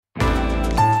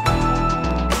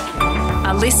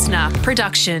listener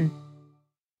production.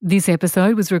 This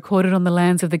episode was recorded on the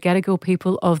lands of the Gadigal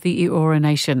people of the Eora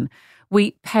Nation.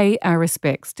 We pay our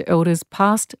respects to elders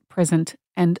past, present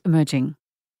and emerging.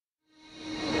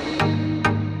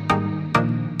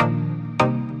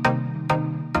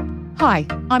 Hi,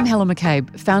 I'm Helen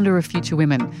McCabe, founder of Future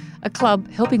Women, a club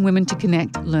helping women to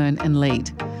connect, learn and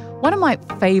lead. One of my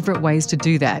favourite ways to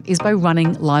do that is by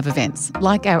running live events,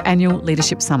 like our annual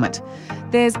Leadership Summit.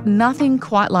 There's nothing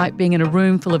quite like being in a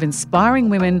room full of inspiring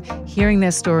women, hearing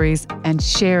their stories and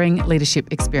sharing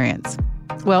leadership experience.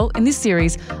 Well, in this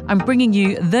series, I'm bringing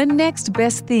you the next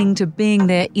best thing to being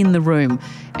there in the room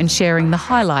and sharing the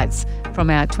highlights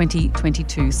from our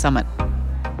 2022 summit.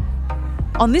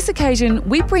 On this occasion,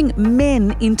 we bring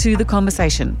men into the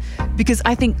conversation because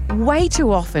I think way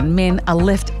too often men are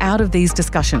left out of these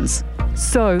discussions.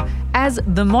 So, as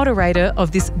the moderator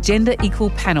of this gender equal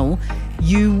panel,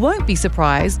 you won't be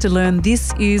surprised to learn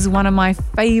this is one of my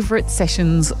favourite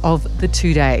sessions of the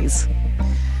 2 days.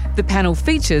 The panel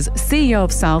features CEO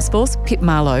of Salesforce, Pip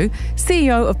Marlow,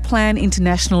 CEO of Plan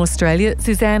International Australia,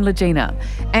 Suzanne Legina,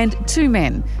 and two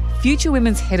men, Future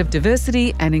Women's Head of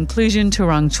Diversity and Inclusion,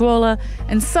 Turang Chawla,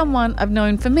 and someone I've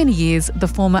known for many years, the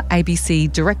former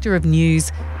ABC Director of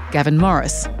News, Gavin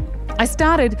Morris. I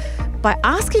started by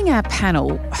asking our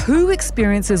panel who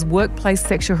experiences workplace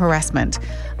sexual harassment.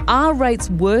 Are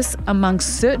rates worse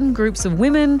amongst certain groups of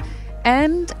women?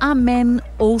 And are men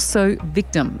also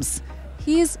victims?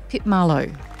 Here's Pip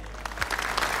Marlow.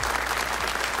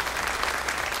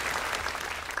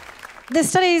 The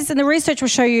studies and the research will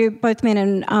show you both men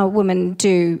and women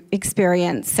do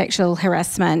experience sexual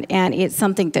harassment, and it's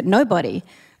something that nobody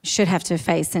should have to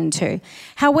face into.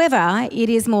 However, it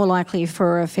is more likely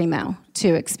for a female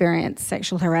to experience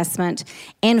sexual harassment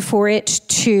and for it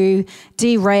to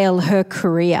derail her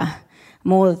career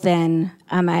more than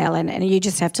a male. And you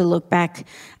just have to look back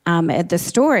at the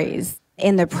stories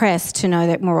in the press to know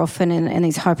that more often in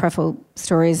these high-profile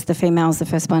stories, the female's the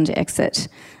first one to exit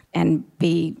and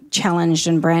be challenged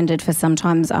and branded for some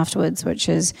times afterwards, which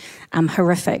is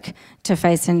horrific to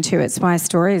face into. It's why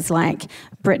stories like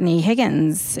Brittany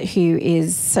Higgins, who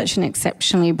is such an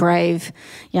exceptionally brave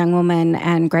young woman,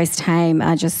 and Grace Tame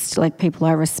are just like people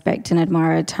I respect and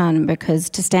admire a ton, because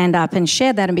to stand up and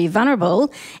share that and be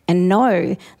vulnerable and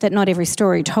know that not every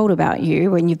story told about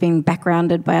you when you've been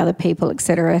backgrounded by other people,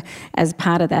 etc., as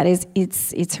part of that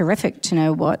it's horrific to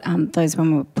know what those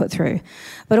women were put through.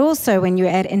 But also when you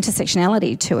add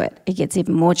intersectionality to it, it gets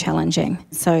even more challenging.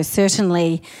 So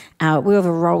certainly we have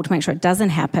a role to make sure it doesn't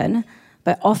happen,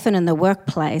 but often in the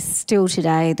workplace, still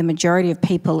today, the majority of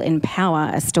people in power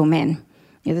are still men.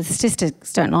 You know, the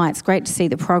statistics don't lie. It's great to see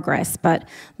the progress, but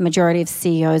the majority of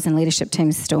CEOs and leadership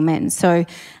teams are still men. So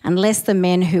unless the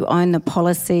men who own the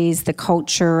policies, the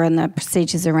culture and the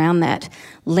procedures around that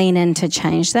lean in to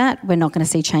change that, we're not going to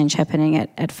see change happening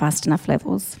at fast enough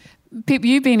levels. Pip,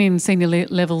 you've been in senior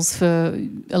levels for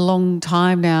a long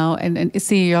time now and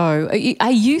CEO.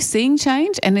 Are you seeing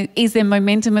change? And is there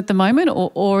momentum at the moment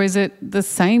or is it the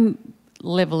same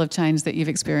level of change that you've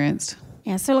experienced?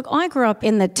 Yeah, so look, I grew up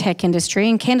in the tech industry,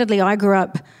 and candidly I grew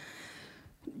up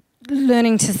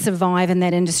learning to survive in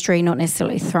that industry, not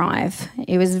necessarily thrive.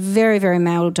 It was very, very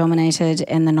male-dominated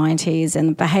in the 90s, and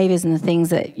the behaviours and the things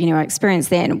that, I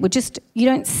experienced then were just, you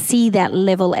don't see that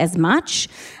level as much.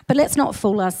 But let's not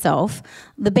fool ourselves.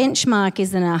 The benchmark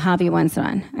isn't a Harvey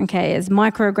Weinstein, okay? As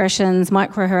microaggressions,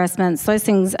 micro-harassments, those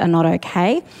things are not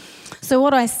okay. So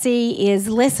what I see is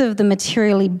less of the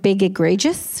materially big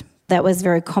egregious. That was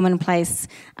very commonplace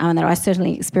and that I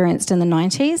certainly experienced in the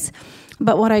 90s.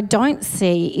 But what I don't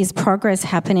see is progress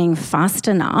happening fast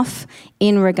enough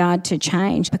in regard to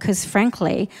change, because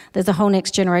frankly, there's a whole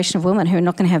next generation of women who are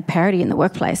not going to have parity in the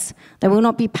workplace. They will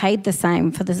not be paid the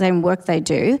same for the same work they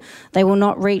do. They will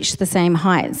not reach the same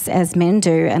heights as men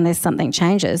do unless something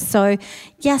changes. So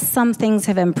yes, some things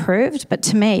have improved, but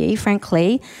to me,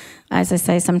 frankly, as I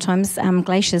say, sometimes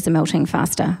glaciers are melting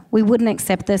faster. We wouldn't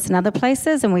accept this in other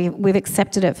places, and we've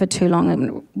accepted it for too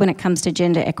long when it comes to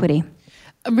gender equity.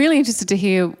 I'm really interested to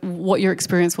hear what your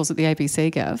experience was at the ABC,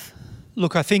 Gav.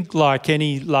 Look, I think like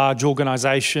any large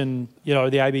organisation, the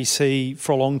ABC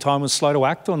for a long time was slow to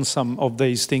act on some of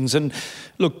these things. And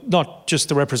look, not just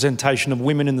the representation of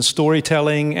women in the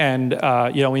storytelling and,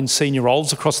 in senior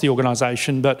roles across the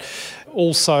organisation, but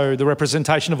also the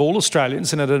representation of all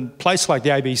Australians. And at a place like the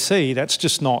ABC, that's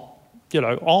just not,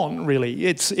 on really.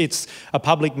 It's a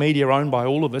public media owned by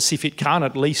all of us. If it can't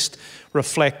at least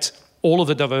reflect all of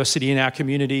the diversity in our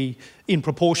community in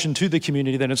proportion to the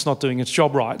community, then it's not doing its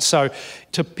job right. So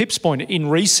to Pip's point, in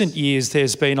recent years,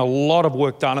 there's been a lot of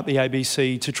work done at the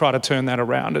ABC to try to turn that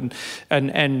around.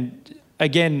 And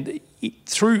again,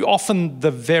 through often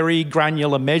the very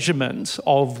granular measurement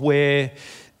of where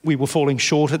we were falling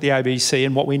short at the ABC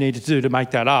and what we needed to do to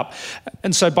make that up.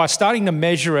 And so by starting to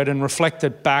measure it and reflect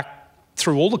it back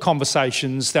through all the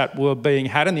conversations that were being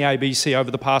had in the ABC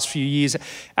over the past few years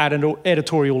at an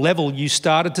editorial level, you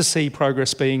started to see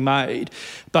progress being made.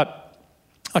 But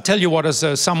I tell you what, as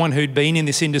someone who'd been in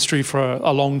this industry for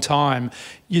a long time,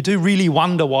 you do really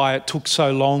wonder why it took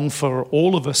so long for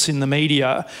all of us in the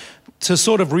media to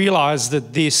sort of realise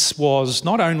that this was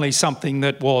not only something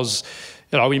that was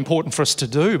important for us to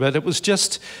do, but it was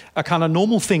just a kind of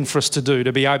normal thing for us to do,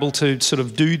 to be able to sort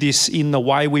of do this in the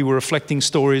way we were reflecting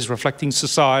stories, reflecting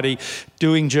society,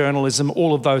 doing journalism,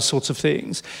 all of those sorts of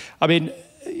things. I mean,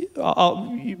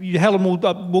 Helen,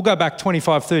 we'll go back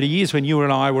 25, 30 years when you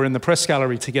and I were in the press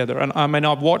gallery together. And I mean,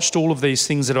 I've watched all of these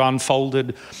things that have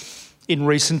unfolded in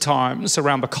recent times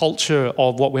around the culture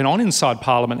of what went on inside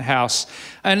Parliament House.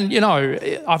 And,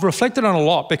 I've reflected on a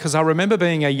lot because I remember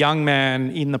being a young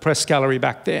man in the press gallery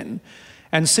back then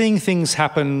and seeing things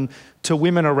happen to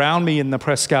women around me in the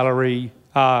press gallery.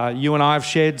 You and I have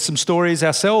shared some stories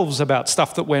ourselves about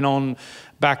stuff that went on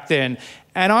back then.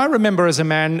 And I remember as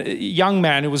a young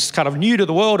man who was kind of new to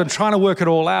the world and trying to work it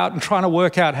all out and trying to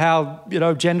work out how,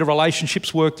 gender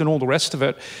relationships worked and all the rest of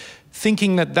it,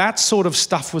 thinking that sort of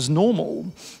stuff was normal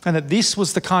and that this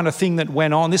was the kind of thing that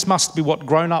went on. This must be what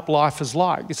grown-up life is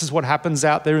like. This is what happens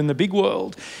out there in the big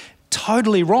world.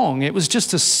 Totally wrong. It was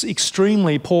just an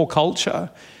extremely poor culture.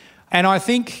 And I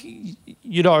think,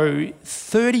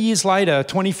 30 years later,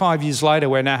 25 years later,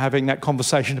 we're now having that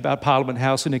conversation about Parliament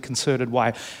House in a concerted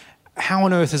way. How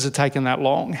on earth has it taken that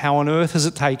long? How on earth has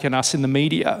it taken us in the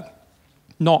media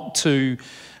not to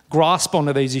grasp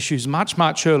onto these issues much,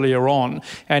 much earlier on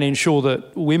and ensure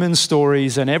that women's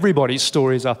stories and everybody's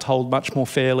stories are told much more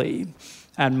fairly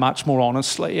and much more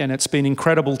honestly? And it's been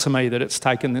incredible to me that it's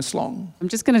taken this long. I'm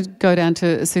just going to go down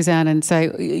to Suzanne and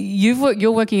say,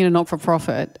 you're working in a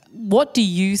not-for-profit. What do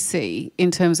you see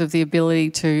in terms of the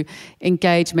ability to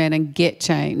engage men and get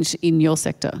change in your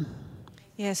sector?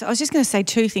 Yeah, so I was just going to say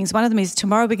two things. One of them is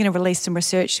tomorrow we're going to release some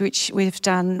research which we've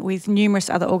done with numerous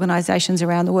other organisations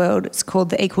around the world. It's called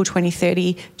the Equal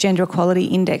 2030 Gender Equality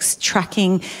Index,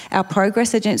 tracking our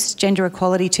progress against gender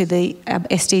equality to the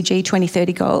SDG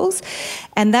 2030 goals.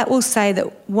 And that will say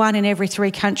that 1 in every 3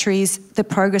 countries, the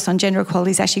progress on gender equality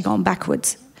has actually gone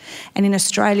backwards. And in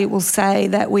Australia, it will say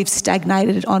that we've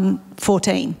stagnated on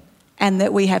 14. And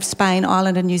that we have Spain,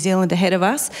 Ireland and New Zealand ahead of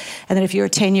us, and that if you're a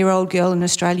 10-year-old girl in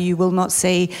Australia, you will not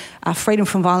see freedom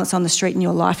from violence on the street in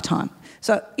your lifetime.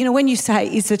 So, when you say,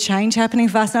 is the change happening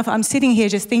fast enough? I'm sitting here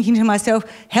just thinking to myself,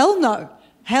 hell no.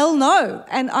 Hell no.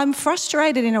 And I'm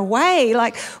frustrated in a way,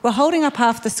 like we're holding up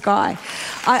half the sky.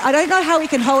 I don't know how we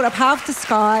can hold up half the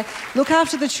sky, look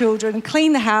after the children,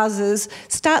 clean the houses,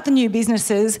 start the new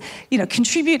businesses,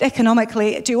 contribute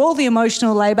economically, do all the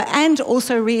emotional labour and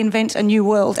also reinvent a new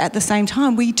world at the same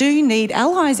time. We do need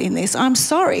allies in this. I'm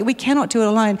sorry, we cannot do it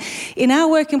alone. In our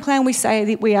working plan, we say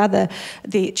that we are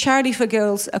the charity for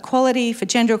girls' equality, for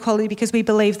gender equality, because we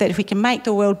believe that if we can make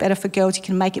the world better for girls, you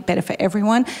can make it better for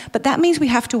everyone. But that means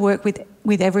we have to work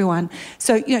with everyone.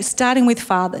 So, starting with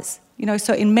fathers.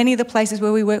 So in many of the places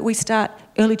where we work, we start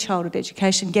early childhood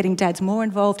education, getting dads more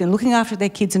involved in looking after their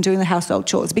kids and doing the household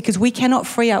chores, because we cannot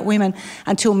free up women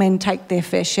until men take their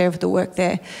fair share of the work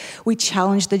there. We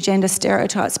challenge the gender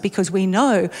stereotypes because we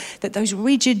know that those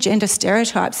rigid gender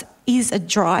stereotypes is a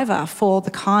driver for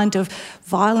the kind of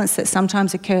violence that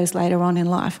sometimes occurs later on in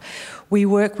life. We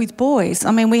work with boys.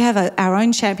 We have our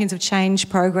own Champions of Change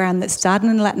program that started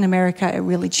in Latin America. It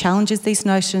really challenges these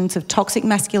notions of toxic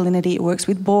masculinity. It works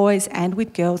with boys and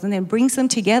with girls and then brings them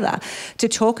together to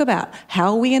talk about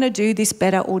how are we going to do this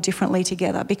better or differently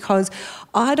together, because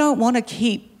I don't want to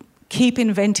keep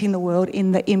inventing the world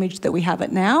in the image that we have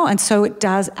it now. And so it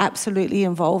does absolutely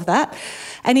involve that.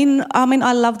 And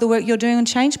I love the work you're doing on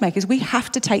Changemakers. We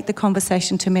have to take the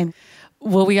conversation to men.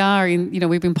 Well, we are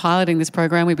we've been piloting this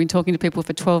program. We've been talking to people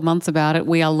for 12 months about it.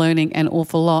 We are learning an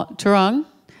awful lot. Turong,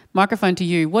 microphone to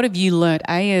you. What have you learnt?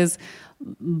 A, as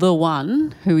the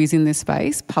one who is in this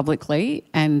space publicly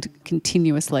and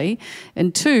continuously,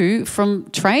 and 2, from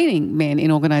training men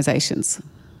in organisations.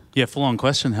 Yeah, full-on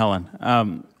question, Helen.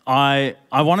 I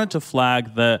wanted to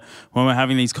flag that when we're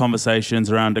having these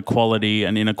conversations around equality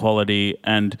and inequality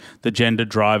and the gender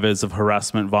drivers of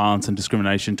harassment, violence and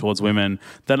discrimination towards women,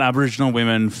 that Aboriginal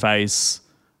women face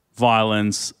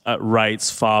violence at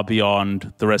rates far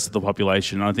beyond the rest of the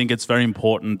population. And I think it's very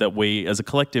important that we, as a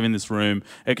collective in this room,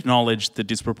 acknowledge the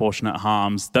disproportionate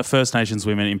harms that First Nations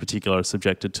women in particular are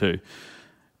subjected to.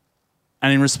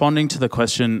 And in responding to the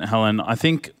question, Helen, I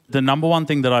think The number one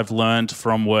thing that I've learned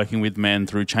from working with men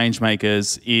through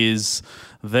Changemakers is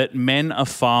that men are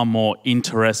far more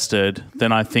interested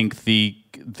than I think the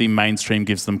mainstream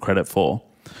gives them credit for.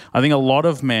 I think a lot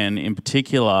of men in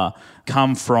particular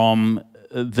come from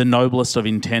the noblest of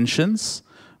intentions,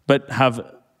 but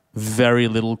have very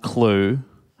little clue,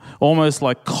 almost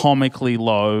like comically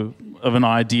low of an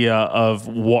idea of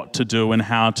what to do and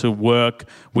how to work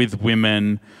with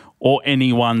women or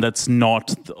anyone that's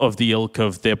not of the ilk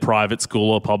of their private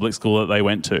school or public school that they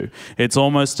went to. It's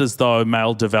almost as though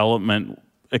male development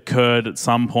occurred at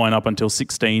some point up until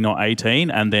 16 or 18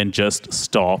 and then just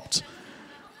stopped.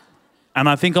 And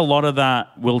I think a lot of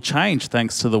that will change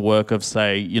thanks to the work of,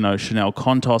 say, Chanel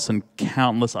Contos and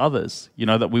countless others.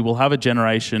 That we will have a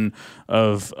generation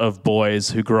of boys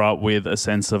who grew up with a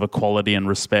sense of equality and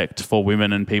respect for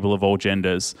women and people of all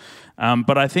genders.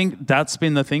 But I think that's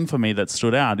been the thing for me that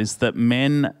stood out, is that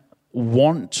men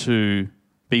want to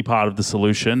be part of the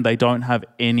solution. They don't have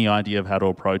any idea of how to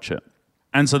approach it.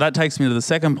 And so that takes me to the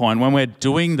second point. When we're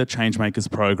doing the Changemakers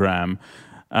program,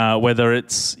 whether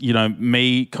it's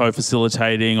me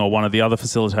co-facilitating or one of the other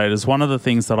facilitators, one of the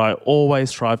things that I always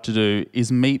strive to do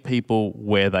is meet people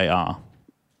where they are.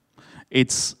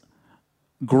 It's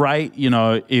great,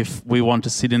 if we want to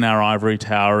sit in our ivory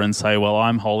tower and say, well,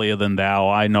 I'm holier than thou,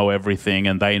 I know everything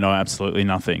and they know absolutely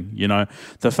nothing.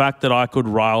 The fact that I could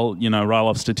rile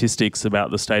up statistics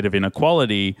about the state of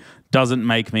inequality doesn't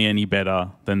make me any better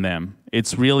than them.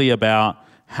 It's really about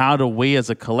how do we as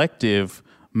a collective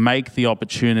make the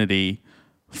opportunity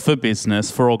for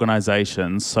business, for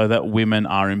organisations, so that women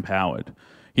are empowered.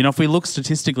 If we look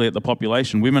statistically at the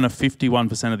population, women are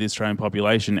 51% of the Australian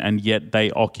population, and yet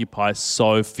they occupy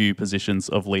so few positions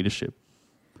of leadership.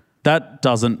 That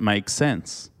doesn't make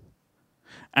sense.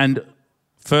 And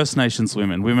First Nations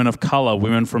women, women of colour,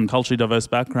 women from culturally diverse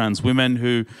backgrounds, women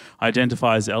who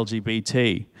identify as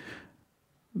LGBT,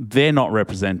 they're not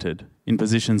represented in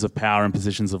positions of power and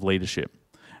positions of leadership.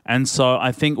 And so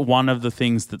I think one of the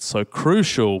things that's so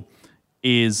crucial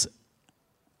is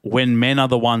when men are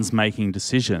the ones making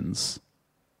decisions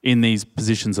in these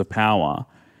positions of power,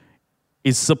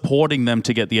 is supporting them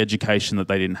to get the education that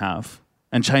they didn't have.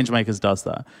 And Changemakers does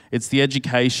that. It's the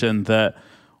education that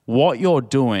what you're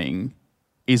doing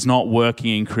is not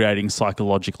working in creating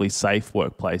psychologically safe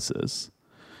workplaces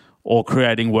or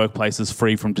creating workplaces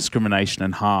free from discrimination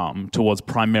and harm towards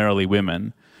primarily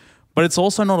women. But it's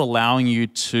also not allowing you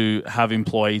to have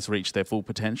employees reach their full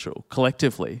potential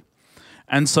collectively.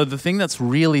 And so the thing that's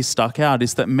really stuck out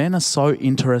is that men are so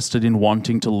interested in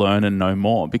wanting to learn and know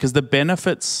more, because the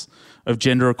benefits of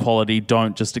gender equality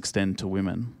don't just extend to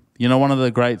women. One of the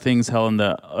great things, Helen,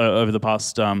 that over the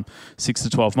past 6 to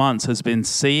 12 months has been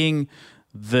seeing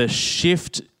the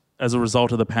shift as a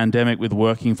result of the pandemic with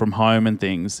working from home and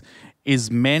things, is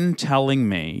men telling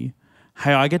me,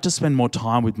 hey, I get to spend more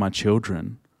time with my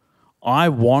children. I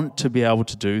want to be able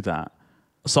to do that.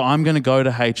 So I'm going to go to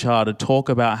HR to talk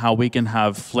about how we can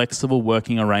have flexible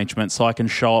working arrangements so I can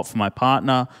show up for my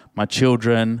partner, my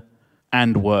children,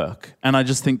 and work. And I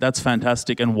just think that's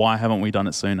fantastic. And why haven't we done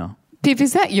it sooner? Pip,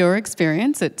 is that your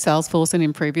experience at Salesforce and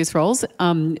in previous roles,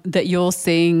 that you're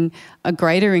seeing a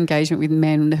greater engagement with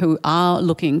men who are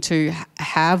looking to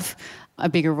have a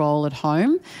bigger role at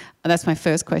home? That's my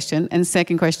first question. And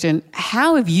second question,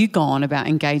 how have you gone about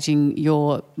engaging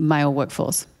your male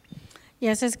workforce?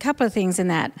 Yes, there's a couple of things in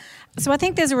that. So I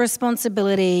think there's a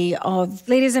responsibility of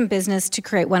leaders in business to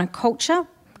create a culture,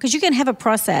 because you can have a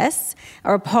process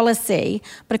or a policy,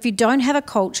 but if you don't have a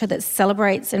culture that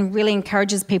celebrates and really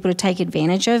encourages people to take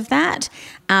advantage of that,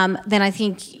 then I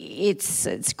think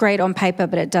it's great on paper,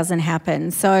 but it doesn't happen.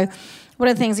 So one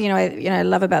of the things I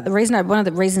love about one of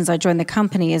the reasons I joined the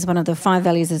company is one of the 5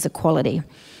 values is equality.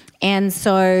 And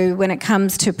so when it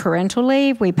comes to parental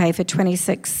leave, we pay for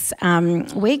 26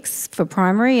 weeks for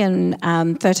primary and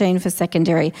 13 for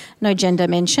secondary, no gender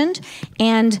mentioned.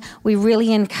 And we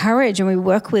really encourage and we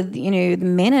work with the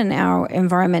men in our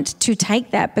environment to take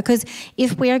that, because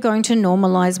if we are going to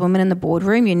normalise women in the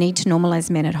boardroom, you need to normalise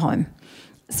men at home.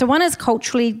 So one is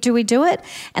culturally, do we do it?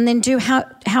 And then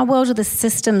how well do the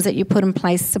systems that you put in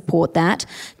place support that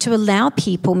to allow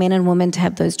people, men and women, to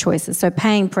have those choices? So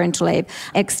paying parental leave,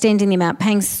 extending the amount,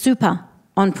 paying super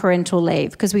on parental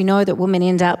leave, because we know that women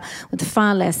end up with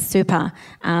far less super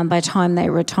by the time they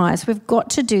retire. So we've got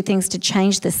to do things to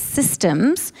change the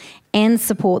systems and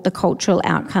support the cultural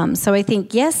outcomes. So I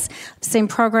think, yes, I've seen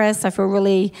progress. I feel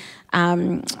really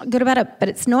good about it, but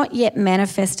it's not yet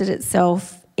manifested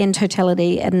itself in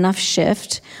totality enough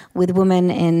shift with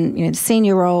women in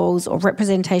senior roles or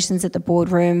representations at the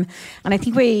boardroom. And I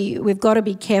think we've got to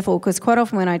be careful, because quite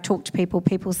often when I talk to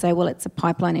people say, well, it's a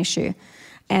pipeline issue.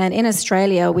 And in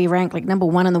Australia, we rank like number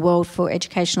 1 in the world for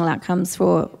educational outcomes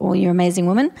for all your amazing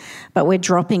women, but we're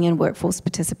dropping in workforce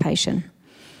participation.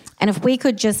 And if we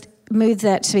could just move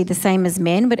that to be the same as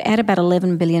men, we'd add about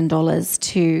 $11 billion to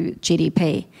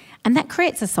GDP. And that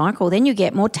creates a cycle. Then you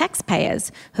get more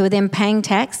taxpayers who are then paying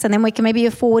tax, and then we can maybe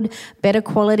afford better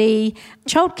quality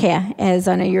childcare, as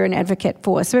I know you're an advocate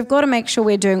for. So we've got to make sure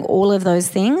we're doing all of those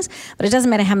things, but it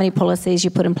doesn't matter how many policies you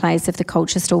put in place if the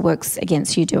culture still works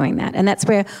against you doing that. And that's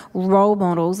where role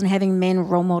models and having men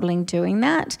role modelling doing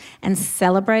that and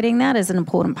celebrating that is an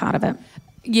important part of it.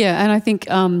 Yeah, and I think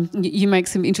you make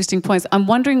some interesting points. I'm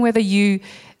wondering whether you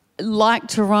like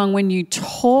Tarang when you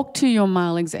talk to your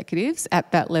male executives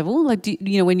at that level, like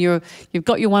when you've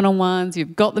got your one-on-ones,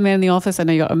 you've got the men in the office. I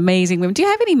know you've got amazing women. Do you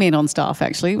have any men on staff,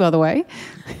 actually, by the way?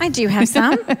 I do have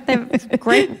some. They're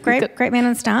great men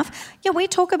on staff. Yeah, we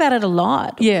talk about it a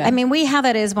lot. Yeah, I mean, we have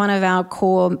it as one of our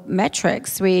core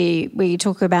metrics. We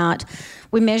talk about,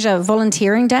 we measure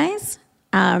volunteering days.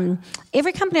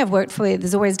 Every company I've worked for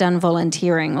has always done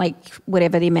volunteering, like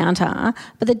whatever the amount are.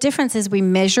 But the difference is we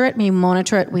measure it, we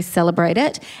monitor it, we celebrate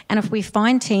it. And if we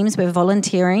find teams where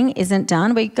volunteering isn't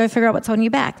done, we go figure out what's holding you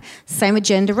back. Same with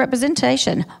gender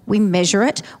representation. We measure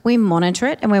it, we monitor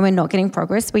it, and when we're not getting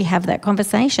progress, we have that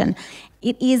conversation.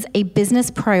 It is a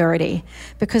business priority,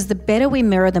 because the better we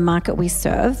mirror the market we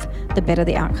serve, the better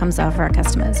the outcomes are for our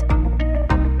customers.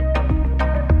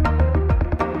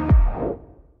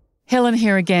 Helen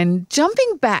here again,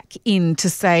 jumping back in to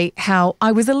say how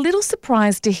I was a little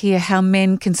surprised to hear how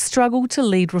men can struggle to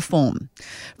lead reform.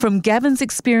 From Gavin's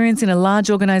experience in a large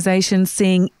organisation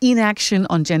seeing inaction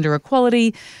on gender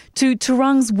equality, to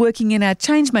Tarang's working in our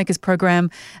Changemakers program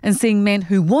and seeing men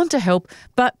who want to help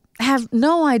but have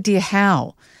no idea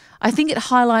how. I think it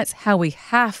highlights how we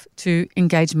have to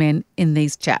engage men in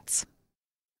these chats.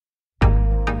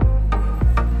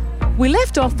 We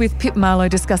left off with Pip Marlow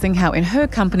discussing how in her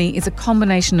company is a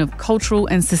combination of cultural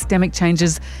and systemic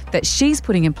changes that she's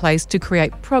putting in place to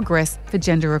create progress for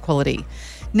gender equality.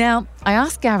 Now, I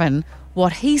asked Gavin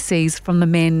what he sees from the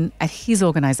men at his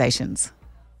organisations.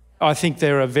 I think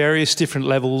there are various different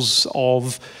levels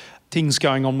of things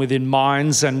going on within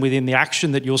minds and within the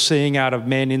action that you're seeing out of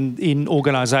men in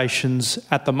organisations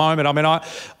at the moment. I mean, I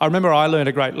remember I learned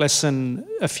a great lesson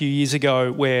a few years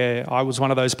ago where I was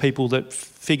one of those people that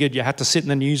figured you had to sit in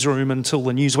the newsroom until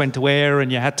the news went to air,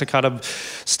 and you had to kind of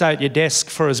stay at your desk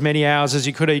for as many hours as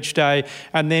you could each day.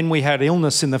 And then we had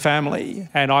illness in the family,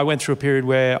 and I went through a period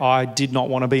where I did not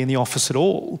want to be in the office at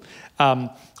all.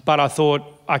 But I thought,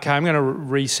 okay, I'm going to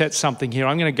reset something here.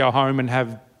 I'm going to go home and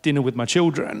have dinner with my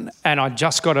children, and I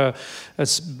just got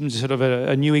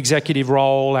a new executive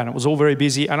role, and it was all very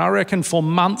busy, and I reckon for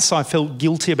months I felt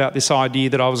guilty about this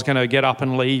idea that I was going to get up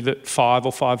and leave at 5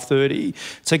 or 5:30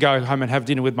 to go home and have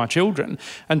dinner with my children,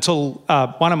 until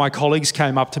one of my colleagues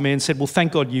came up to me and said, well,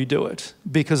 thank God you do it,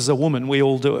 because as a woman we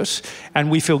all do it and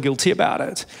we feel guilty about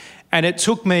it. And it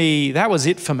took me, that was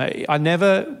it for me. I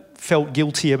never felt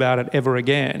guilty about it ever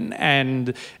again.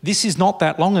 And this is not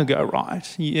that long ago,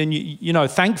 right? And you know,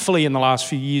 thankfully in the last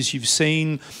few years you've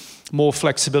seen more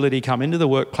flexibility come into the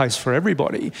workplace for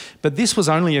everybody. But this was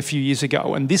only a few years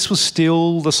ago, and this was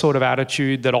still the sort of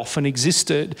attitude that often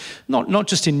existed, not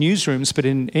just in newsrooms, but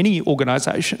in any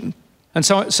organisation. And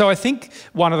so I think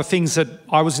one of the things that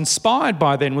I was inspired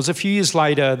by then was a few years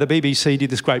later, the BBC did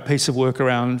this great piece of work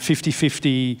around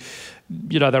 50-50.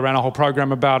 You know, they ran a whole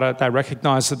program about it. They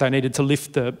recognised that they needed to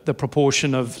lift the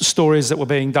proportion of stories that were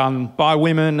being done by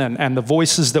women, and the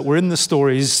voices that were in the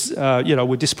stories,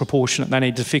 were disproportionate. They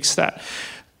need to fix that.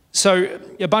 So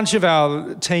a bunch of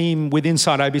our team with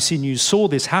Inside ABC News saw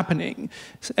this happening,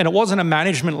 and it wasn't a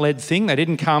management-led thing. They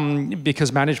didn't come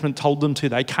because management told them to.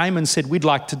 They came and said, we'd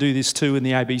like to do this too in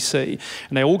the ABC.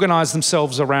 And they organised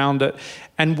themselves around it,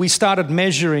 and we started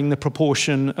measuring the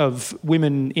proportion of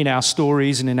women in our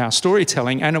stories and in our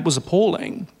storytelling, and it was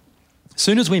appalling. As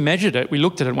soon as we measured it, we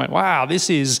looked at it and went, wow, this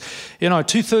is,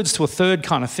 2/3 to a third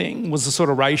kind of thing was the sort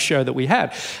of ratio that we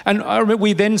had. And I remember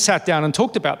we then sat down and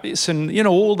talked about this, and,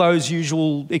 all those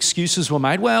usual excuses were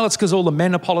made. Well, it's because all the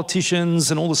men are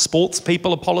politicians and all the sports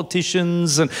people are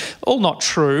politicians, and all not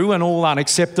true and all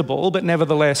unacceptable, but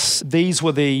nevertheless, these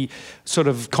were the sort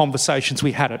of conversations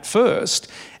we had at first.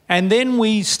 And then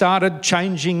we started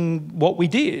changing what we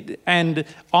did. And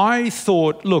I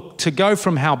thought, look, to go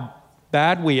from how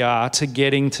bad we are to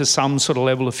getting to some sort of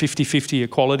level of 50-50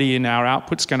 equality in our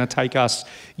output's going to take us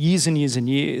years and years and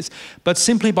years. But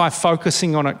simply by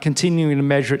focusing on it, continuing to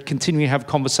measure it, continuing to have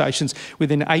conversations,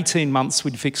 within 18 months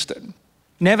we'd fixed it.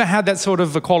 Never had that sort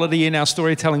of equality in our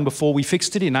storytelling before. We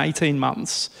fixed it in 18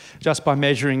 months just by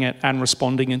measuring it and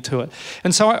responding to it.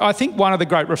 And so I think one of the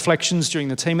great reflections during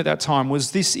the team at that time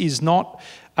was this is not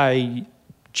a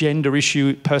gender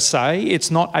issue per se.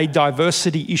 It's not a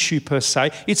diversity issue per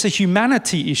se. It's a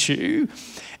humanity issue.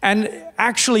 And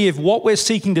actually, if what we're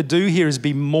seeking to do here is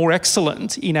be more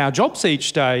excellent in our jobs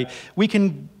each day, we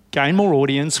can gain more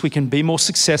audience, we can be more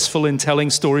successful in telling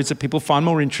stories that people find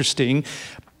more interesting.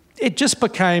 It just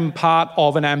became part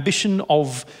of an ambition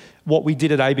of what we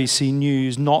did at ABC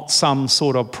News, not some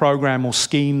sort of program or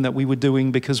scheme that we were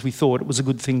doing because we thought it was a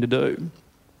good thing to do.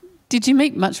 Did you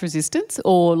meet much resistance?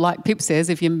 Or like Pip says,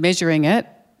 if you're measuring it,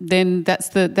 then that's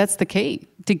the key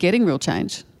to getting real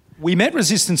change? We met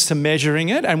resistance to measuring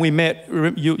it, and we met,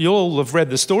 you all have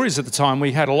read the stories at the time,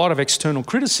 we had a lot of external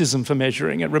criticism for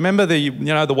measuring it. Remember the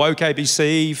woke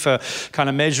ABC for kind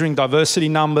of measuring diversity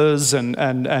numbers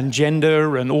and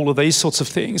gender and all of these sorts of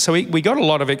things. So we got a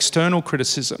lot of external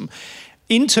criticism.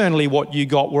 Internally, what you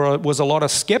got was a lot of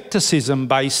scepticism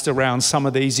based around some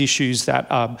of these issues that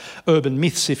are urban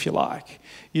myths, if you like.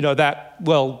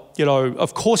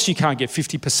 Of course you can't get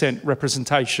 50%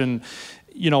 representation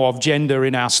of gender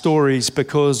in our stories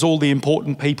because all the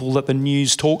important people that the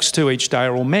news talks to each day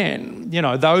are all men.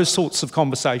 Those sorts of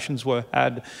conversations were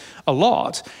had a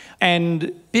lot.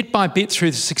 And bit by bit,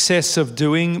 through the success of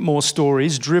doing more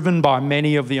stories, driven by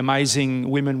many of the amazing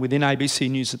women within ABC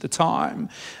News at the time,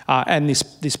 and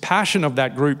this passion of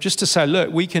that group just to say,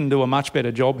 look, we can do a much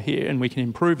better job here and we can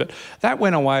improve it, that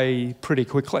went away pretty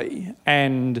quickly.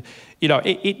 And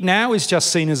it now is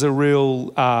just seen as a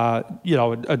real,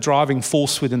 a driving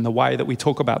force within the way that we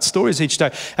talk about stories each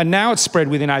day. And now it's spread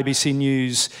within ABC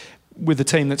News with the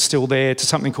team that's still there to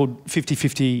something called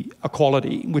 50-50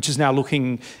 equality, which is now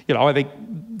looking, I think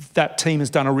that team has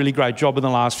done a really great job in the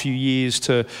last few years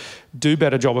to do a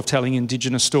better job of telling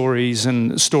Indigenous stories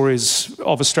and stories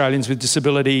of Australians with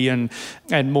disability and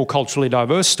more culturally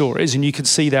diverse stories. And you can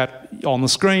see that on the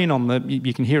screen,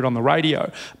 you can hear it on the radio.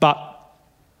 But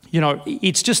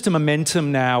it's just a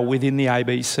momentum now within the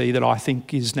ABC that I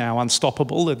think is now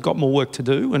unstoppable. They've got more work to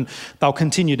do and they'll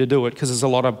continue to do it because there's a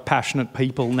lot of passionate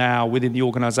people now within the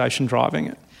organisation driving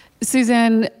it.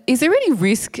 Suzanne, is there any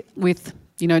risk with,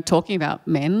 talking about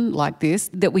men like this,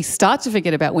 that we start to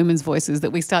forget about women's voices,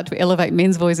 that we start to elevate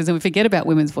men's voices and we forget about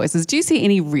women's voices? Do you see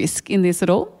any risk in this at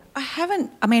all? I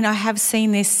have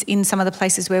seen this in some of the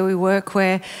places where we work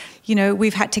where,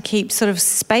 we've had to keep sort of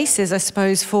spaces, I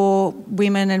suppose, for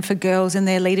women and for girls in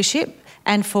their leadership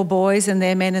and for boys and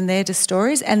their men and their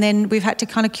stories. And then we've had to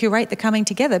kind of curate the coming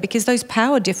together because those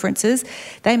power differences,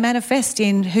 they manifest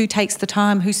in who takes the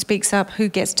time, who speaks up, who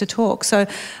gets to talk. So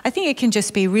I think it can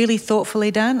just be really thoughtfully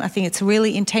done. I think it's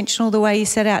really intentional the way you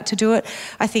set out to do it.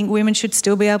 I think women should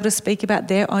still be able to speak about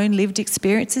their own lived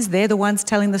experiences. They're the ones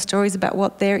telling the stories about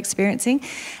what they're experiencing.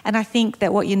 And I think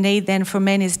that what you need then from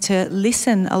men is to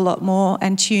listen a lot more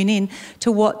and tune in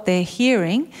to what they're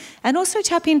hearing and also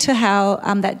tap into how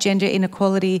that gender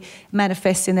inequality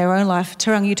manifests in their own life.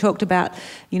 Tarang, you talked about,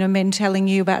 men telling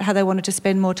you about how they wanted to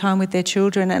spend more time with their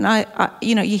children. And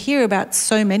you hear about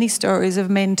so many stories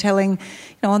of men telling,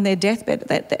 on their deathbed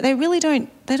that they really don't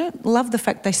love the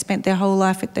fact they spent their whole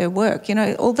life at their work.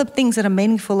 All the things that are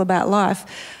meaningful about life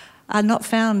are not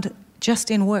found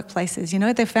just in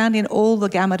workplaces, they're found in all the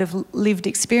gamut of lived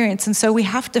experience. And so we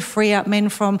have to free up men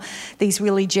from these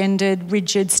really gendered,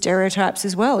 rigid stereotypes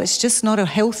as well. It's just not a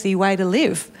healthy way to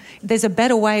live. There's a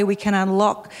better way we can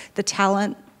unlock the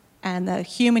talent and the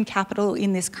human capital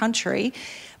in this country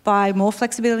by more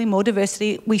flexibility, more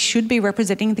diversity. We should be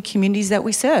representing the communities that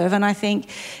we serve. And I think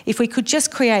if we could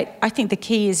just I think the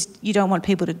key is you don't want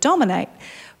people to dominate.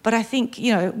 But I think,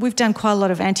 we've done quite a lot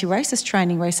of anti-racist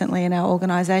training recently in our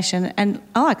organisation, and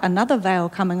I like another veil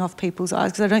coming off people's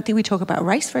eyes because I don't think we talk about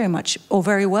race very much or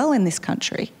very well in this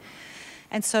country.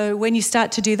 And so when you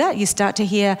start to do that, you start to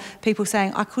hear people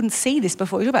saying, I couldn't see this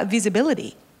before. You talk about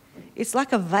visibility. It's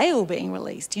like a veil being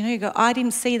released. You go, I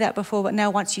didn't see that before, but now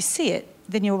once you see it,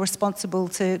 then you're responsible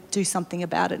to do something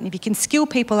about it. And if you can skill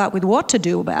people up with what to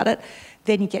do about it,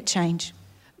 then you get change.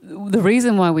 The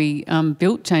reason why we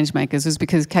built Changemakers was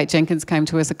because Kate Jenkins came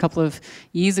to us a couple of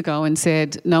years ago and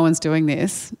said, no one's doing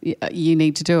this, you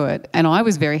need to do it. And I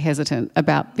was very hesitant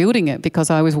about building it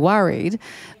because I was worried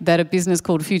that a business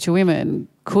called Future Women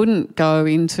couldn't go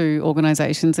into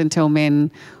organisations and tell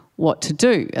men what to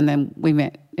do. And then we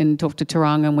met and talked to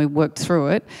Tarang and we worked through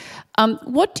it.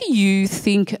 What do you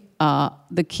think are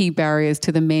the key barriers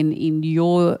to the men in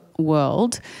your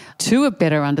world to a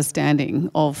better understanding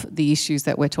of the issues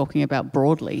that we're talking about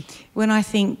broadly? When I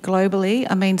think globally,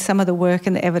 I mean, some of the work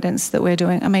and the evidence that we're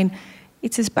doing, I mean,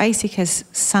 it's as basic as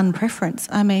son preference.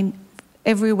 I mean,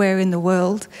 everywhere in the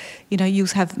world, you know, you'll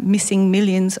have missing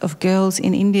millions of girls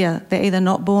in India. They're either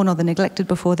not born or they're neglected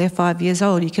before they're 5 years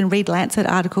old. You can read Lancet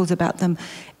articles about them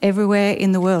everywhere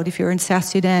in the world. If you're in South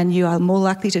Sudan, you are more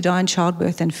likely to die in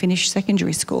childbirth than finish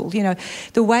secondary school. You know,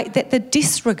 the way that the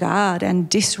disregard and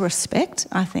disrespect,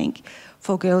 I think,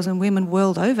 for girls and women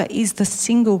world over is the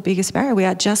single biggest barrier. We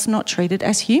are just not treated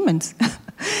as humans.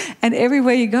 And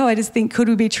everywhere you go, I just think, could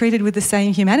we be treated with the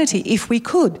same humanity? If we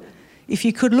could. If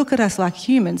you could look at us like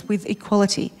humans with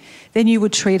equality, then you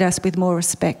would treat us with more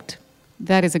respect.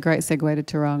 That is a great segue to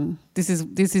Tarang. This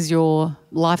is your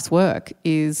life's work,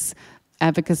 is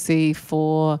advocacy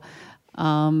for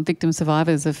victim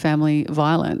survivors of family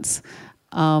violence.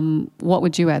 What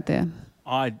would you add there?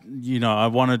 I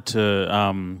wanted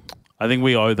to. I think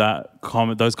we owe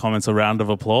those comments a round of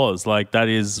applause. Like, that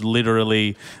is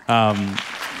literally,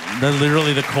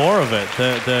 the core of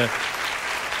it.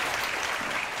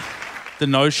 The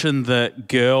notion that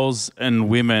girls and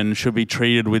women should be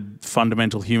treated with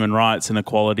fundamental human rights and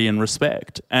equality and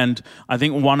respect. And I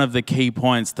think one of the key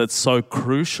points that's so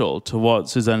crucial to what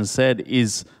Susanna said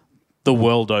is the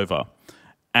world over.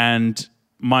 And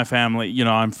my family, you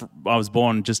know, I was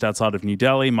born just outside of New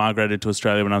Delhi, migrated to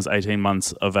Australia when I was 18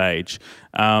 months of age.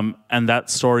 And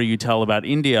that story you tell about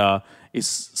India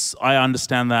I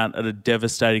understand that at a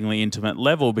devastatingly intimate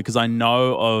level, because I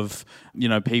know of, you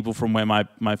know, people from where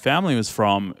my family was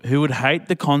from who would hate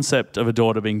the concept of a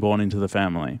daughter being born into the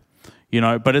family. You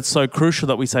know, but it's so crucial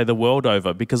that we say the world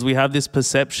over, because we have this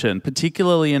perception,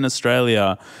 particularly in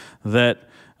Australia, that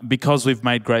because we've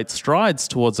made great strides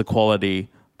towards equality,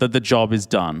 that the job is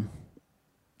done.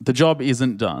 The job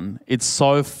isn't done. It's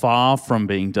so far from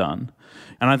being done.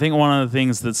 And I think one of the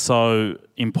things that's so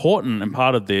important and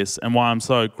part of this, and why I'm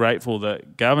so grateful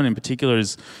that Gavin in particular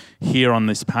is here on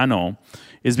this panel,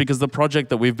 is because the project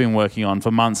that we've been working on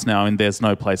for months now in There's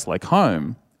No Place Like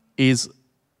Home is,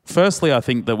 firstly, I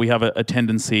think that we have a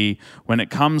tendency when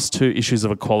it comes to issues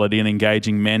of equality and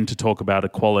engaging men to talk about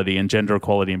equality and gender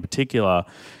equality in particular,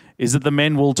 is that the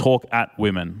men will talk at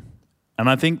women. And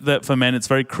I think that for men it's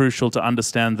very crucial to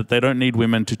understand that they don't need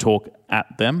women to talk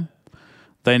at them.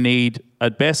 They need,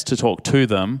 at best, to talk to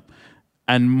them,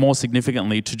 and more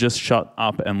significantly, to just shut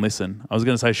up and listen. I was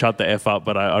going to say shut the F up,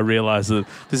 but I realise that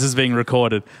this is being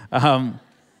recorded.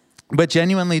 But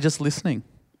genuinely just listening.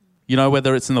 You know,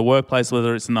 whether it's in the workplace,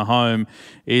 whether it's in the home,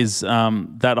 is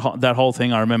that whole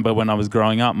thing. I remember when I was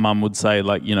growing up, Mum would say,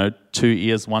 like, you know, 2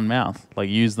 ears, 1 mouth, like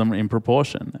use them in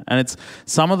proportion. And it's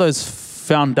some of those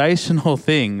foundational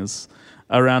things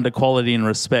around equality and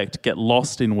respect get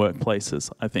lost in workplaces,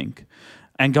 I think.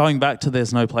 And going back to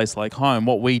There's No Place Like Home,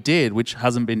 what we did, which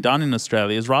hasn't been done in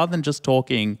Australia, is rather than just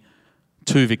talking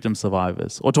to victim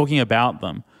survivors or talking about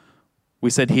them, we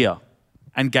said here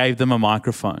and gave them a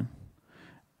microphone.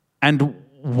 And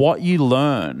what you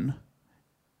learn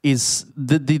is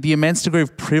the immense degree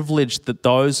of privilege that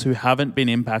those who haven't been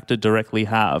impacted directly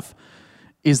have,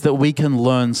 is that we can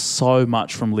learn so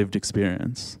much from lived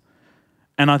experience.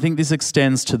 And I think this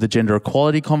extends to the gender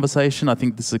equality conversation. I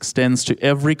think this extends to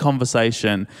every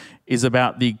conversation is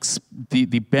about the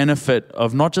benefit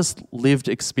of not just lived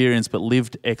experience, but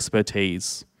lived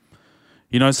expertise.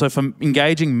 You know, so from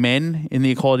engaging men in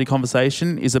the equality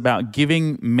conversation is about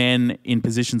giving men in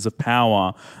positions of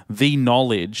power the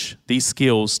knowledge, these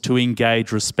skills to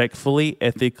engage respectfully,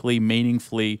 ethically,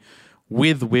 meaningfully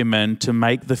with women to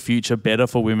make the future better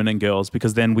for women and girls,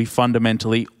 because then we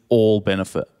fundamentally all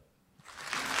benefit.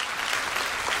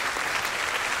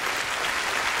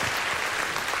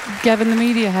 Gavin, the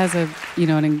media has an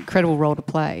incredible role to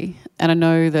play, and I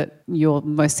know that your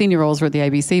most senior roles were at the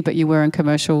ABC, but you were in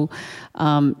commercial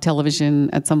television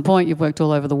at some point. You've worked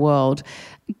all over the world.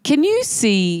 Can you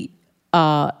see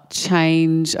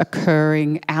change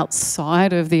occurring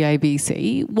outside of the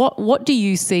ABC? What do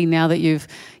you see now that you've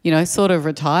sort of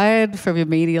retired from your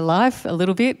media life a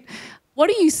little bit? What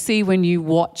do you see when you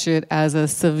watch it as a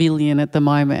civilian at the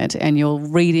moment and you're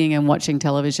reading and watching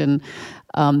television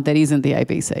that isn't the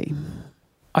ABC?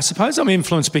 I suppose I'm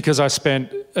influenced because I spent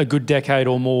a good decade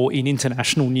or more in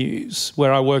international news,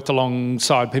 where I worked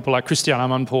alongside people like Christiane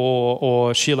Amanpour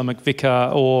or Sheila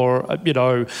McVicker,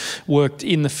 or, worked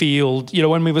in the field. You know,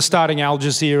 when we were starting Al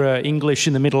Jazeera English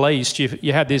in the Middle East,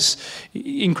 you had this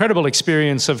incredible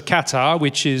experience of Qatar,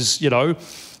 which is,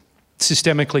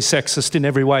 systemically sexist in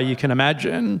every way you can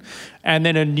imagine. And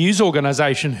then a news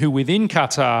organisation who within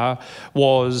Qatar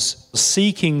was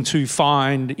seeking to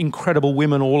find incredible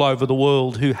women all over the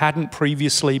world who hadn't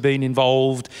previously been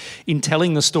involved in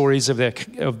telling the stories of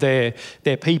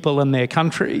their people and their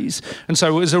countries. And so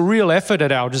it was a real effort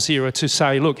at Al Jazeera to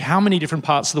say, look, how many different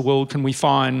parts of the world can we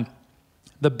find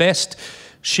the best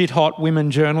shit-hot women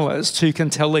journalists who can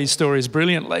tell these stories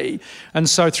brilliantly? And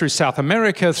so through South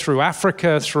America, through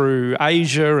Africa, through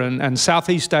Asia and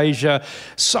Southeast Asia,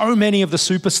 so many of the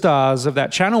superstars of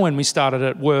that channel when we started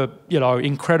it were,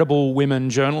 incredible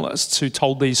women journalists who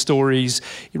told these stories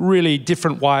in really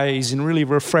different ways, in really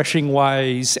refreshing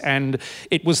ways, and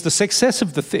it was the success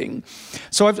of the thing.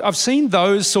 So I've seen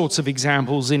those sorts of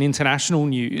examples in international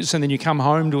news, and then you come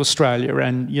home to Australia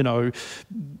and,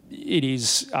 it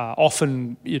is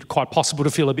often quite possible to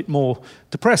feel a bit more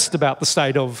depressed about the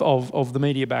state of the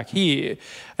media back here.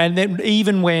 And then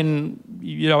even when,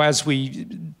 as we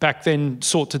back then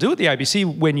sought to do at the ABC,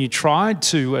 when you tried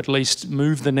to at least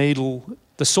move the needle,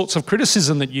 the sorts of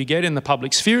criticism that you get in the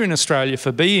public sphere in Australia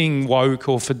for being woke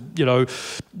or for,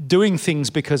 doing things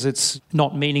because it's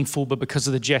not meaningful but because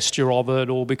of the gesture of it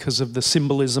or because of the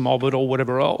symbolism of it or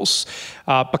whatever else,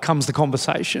 becomes the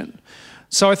conversation.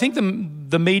 So I think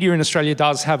the media in Australia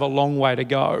does have a long way to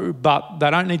go, but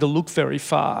they don't need to look very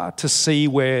far to see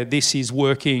where this is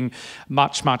working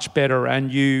much, much better. And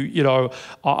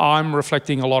I'm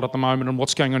reflecting a lot at the moment on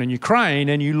what's going on in Ukraine,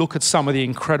 and you look at some of the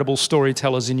incredible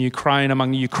storytellers in Ukraine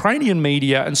among the Ukrainian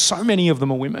media, and so many of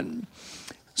them are women.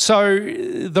 So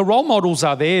the role models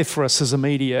are there for us as a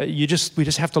media. We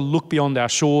just have to look beyond our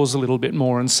shores a little bit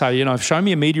more and say, show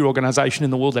me a media organisation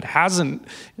in the world that hasn't,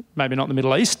 maybe not in the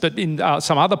Middle East, but in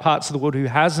some other parts of the world who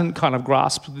hasn't kind of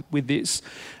grasped with this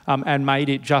and made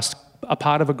it just a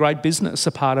part of a great business,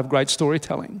 a part of great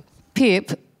storytelling.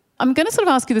 Pip, I'm going to sort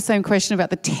of ask you the same question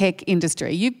about the tech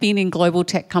industry. You've been in global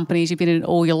tech companies, you've been in it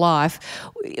all your life.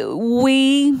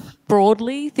 We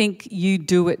broadly think you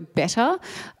do it better.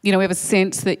 We have a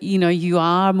sense that, you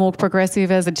are more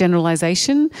progressive as a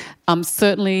generalisation.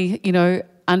 Certainly,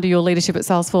 under your leadership at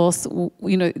Salesforce,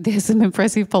 there's some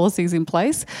impressive policies in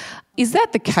place. Is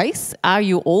that the case? Are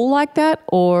you all like that?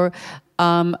 Or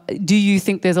do you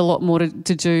think there's a lot more to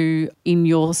do in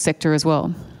your sector as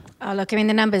well? Oh, look, the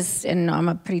numbers, and I'm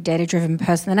a pretty data-driven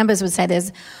person, the numbers would say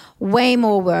there's way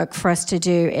more work for us to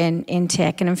do in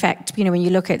tech. And in fact, when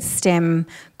you look at STEM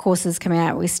courses coming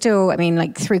out, we still,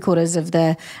 3/4 of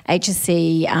the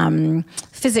HSC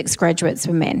physics graduates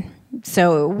were men.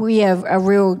 So we have a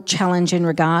real challenge in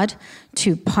regard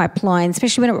to pipeline,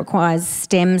 especially when it requires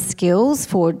STEM skills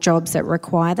for jobs that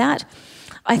require that.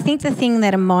 I think the thing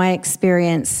that in my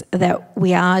experience that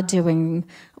we are doing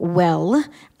well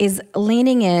is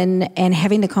leaning in and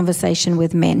having the conversation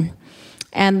with men.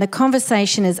 And the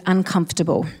conversation is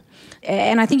uncomfortable.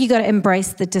 And I think you've got to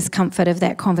embrace the discomfort of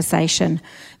that conversation,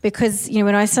 because,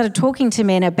 when I started talking to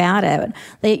men about it,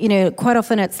 they, quite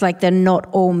often it's like the not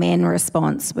all men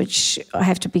response, which I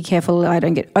have to be careful I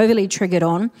don't get overly triggered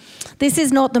on. This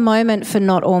is not the moment for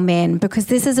not all men, because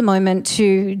this is a moment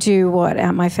to do what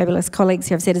my fabulous colleagues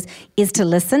here have said is to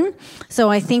listen.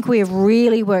 So I think we have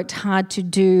really worked hard to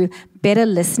do better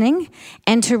listening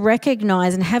and to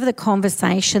recognise and have the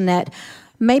conversation that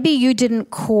maybe you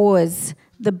didn't cause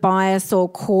the bias or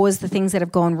cause the things that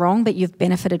have gone wrong, but you've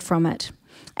benefited from it.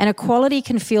 And equality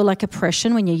can feel like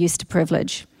oppression when you're used to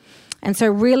privilege. And so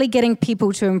really getting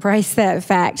people to embrace that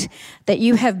fact that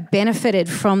you have benefited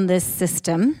from this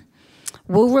system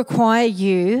will require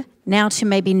you now to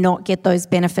maybe not get those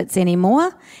benefits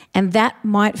anymore. And that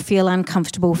might feel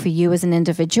uncomfortable for you as an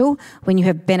individual when you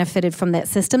have benefited from that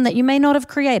system that you may not have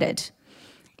created.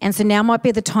 And so now might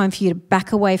be the time for you to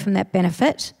back away from that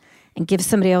benefit and give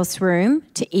somebody else room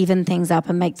to even things up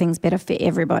and make things better for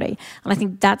everybody. And I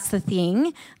think that's the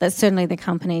thing that certainly the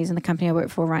companies and the company I work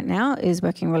for right now is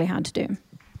working really hard to do.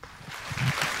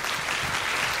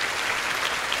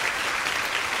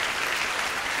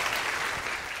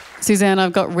 Suzanne,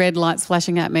 I've got red lights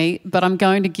flashing at me, but I'm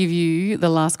going to give you the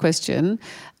last question.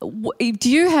 Do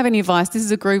you have any advice? This is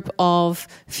a group of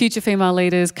future female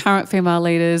leaders, current female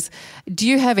leaders. Do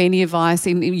you have any advice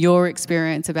in your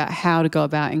experience about how to go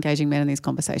about engaging men in these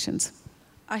conversations?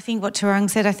 I think what Tarang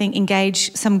said, I think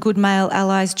engage some good male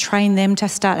allies, train them to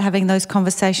start having those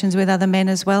conversations with other men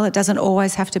as well. It doesn't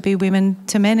always have to be women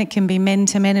to men, it can be men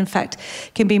to men. In fact,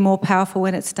 it can be more powerful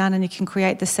when it's done, and you can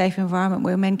create the safe environment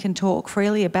where men can talk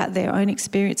freely about their own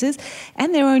experiences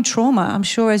and their own trauma. I'm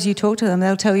sure as you talk to them,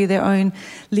 they'll tell you their own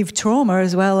lived trauma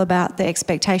as well about the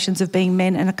expectations of being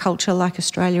men in a culture like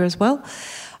Australia as well.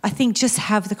 I think just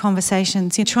have the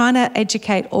conversations. You're trying to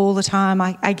educate all the time.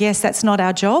 I guess that's not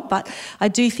our job, but I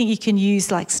do think you can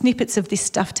use like snippets of this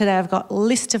stuff today. I've got a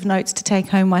list of notes to take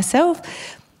home myself.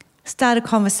 Start a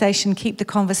conversation, keep the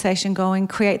conversation going,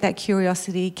 create that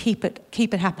curiosity, keep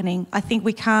it happening. I think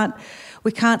we can't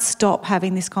stop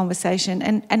having this conversation.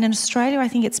 And in Australia, I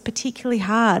think it's particularly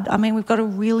hard. I mean, we've got a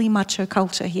really macho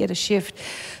culture here to shift.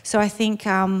 So I think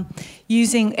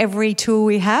using every tool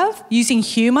we have, using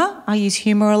humour, I use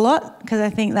humour a lot because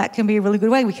I think that can be a really good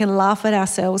way. We can laugh at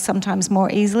ourselves sometimes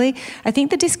more easily. I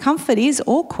think the discomfort is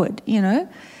awkward, you know.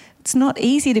 It's not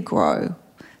easy to grow.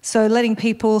 So letting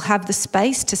people have the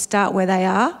space to start where they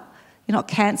are. You're not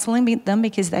cancelling them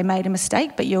because they made a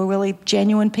mistake, but you're really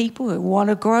genuine people who want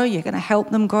to grow. You're going to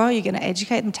help them grow. You're going to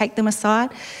educate them, take them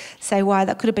aside, say why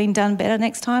that could have been done better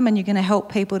next time, and you're going to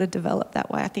help people to develop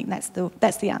that way. I think that's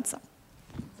the answer.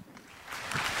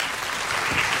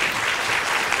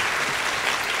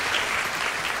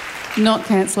 Not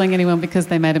cancelling anyone because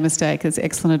they made a mistake is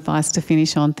excellent advice to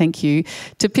finish on. Thank you.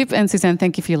 To Pip and Suzanne,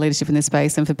 thank you for your leadership in this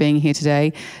space and for being here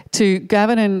today. To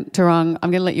Gavin and Tarang,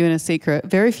 I'm going to let you in a secret.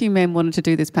 Very few men wanted to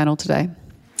do this panel today.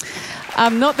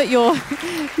 Not that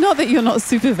you're not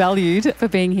super valued for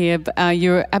being here. But,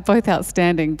 you're both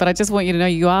outstanding. But I just want you to know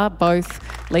you are both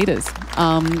leaders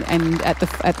and at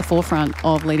the forefront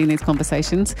of leading these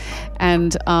conversations.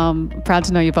 And proud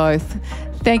to know you both.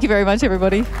 Thank you very much,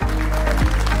 everybody.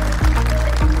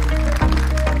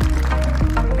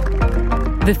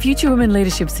 The Future Women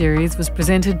Leadership Series was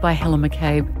presented by Helen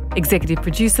McCabe. Executive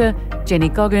producer, Jenny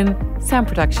Goggin. Sound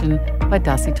production by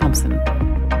Darcy Thompson.